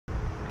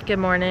Good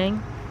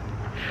morning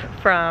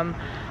from,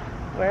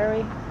 where are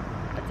we?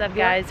 What's up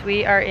guys?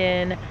 We are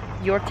in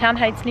Yorktown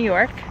Heights, New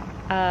York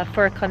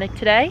for a clinic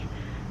today.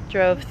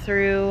 Drove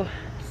through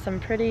some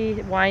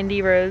pretty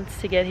windy roads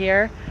to get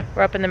here.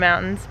 We're up in the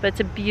mountains, but it's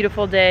a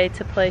beautiful day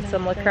to play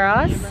some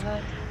lacrosse.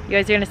 You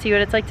guys are gonna see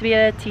what it's like to be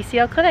at a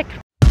TCL clinic.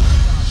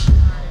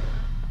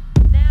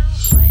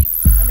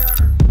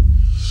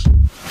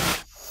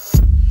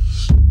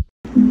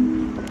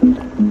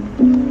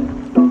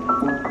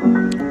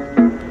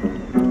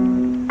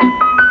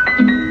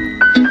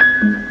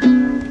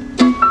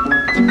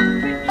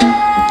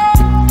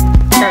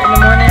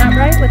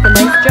 With a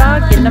nice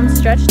jog, getting them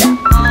stretched out.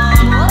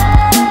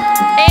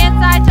 And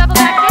side shuffle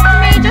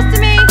back, just to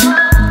me.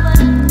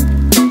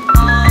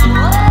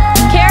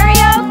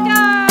 Karaoke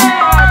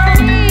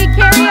to me,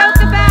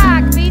 karaoke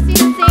back, facing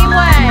the same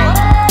way.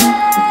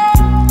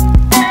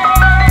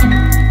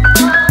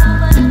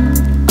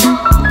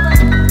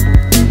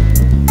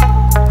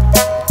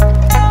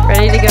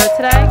 Ready to go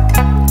today?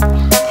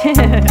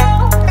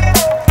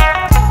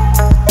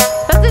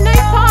 That's a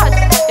nice pause.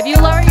 If you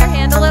lower your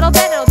hand a little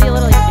bit, it'll be a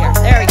little easier.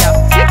 There we go.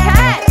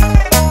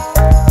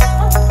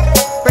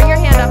 Bring your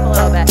hand up a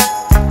little bit.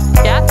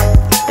 Yeah?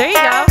 There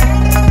you go.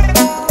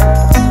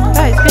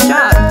 Guys, good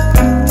job.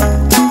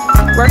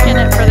 Working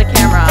it for the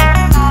camera.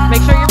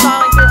 Make sure you're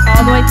following through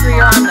all the way through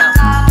your arm now.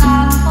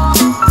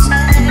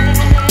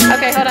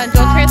 Okay, hold on.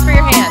 Don't transfer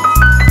your hands.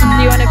 So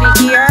you want to be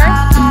here.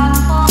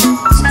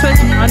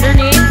 Twist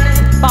underneath.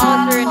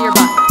 Follow through into your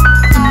butt.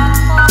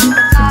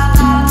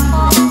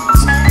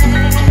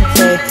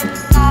 Let's see.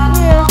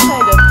 Yeah,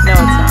 kind of. No,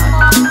 it's not.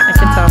 I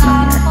can tell from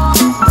here.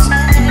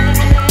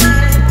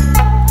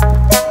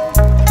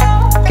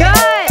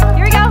 Good!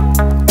 Here we go.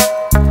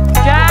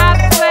 Jab,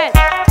 switch.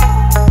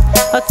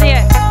 Let's see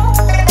it.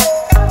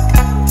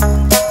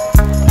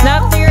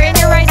 Nope, so you're in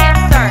your right hand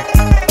start.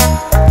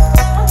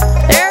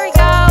 There we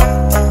go.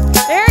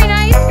 Very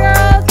nice,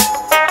 girls.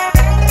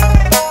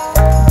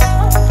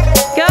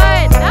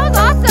 Good. That was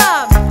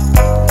awesome.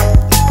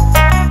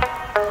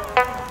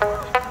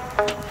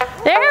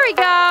 There we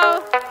go.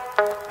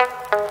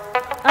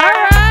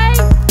 Alright.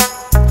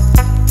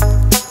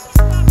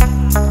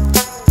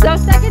 So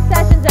second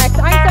session's next.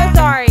 I'm so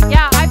sorry.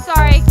 Yeah, I'm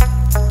sorry.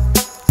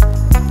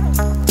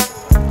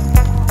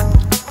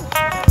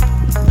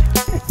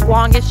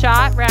 Longest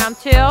shot, round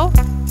 2.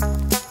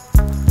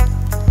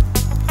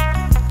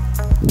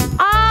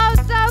 Oh,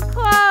 so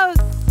close.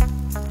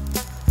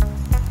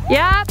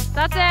 Yep,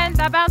 that's in.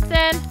 That bounced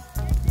in.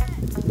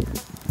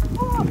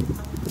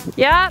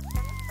 Yep.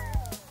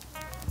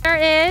 There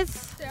is.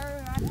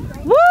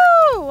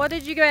 Woo! What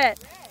did you get?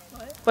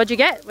 What'd you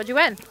get? What'd you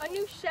win? A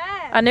new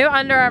shaft. A new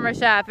Under Armour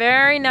shaft.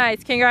 Very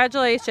nice.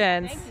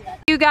 Congratulations. Thank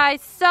you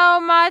guys so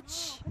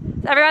much.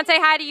 Everyone say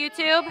hi to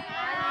YouTube.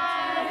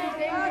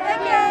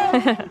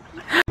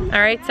 All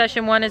right,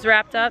 session 1 is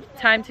wrapped up.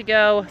 Time to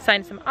go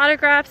sign some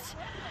autographs.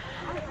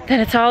 Then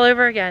it's all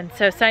over again.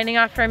 So signing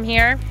off from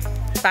here.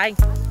 Bye.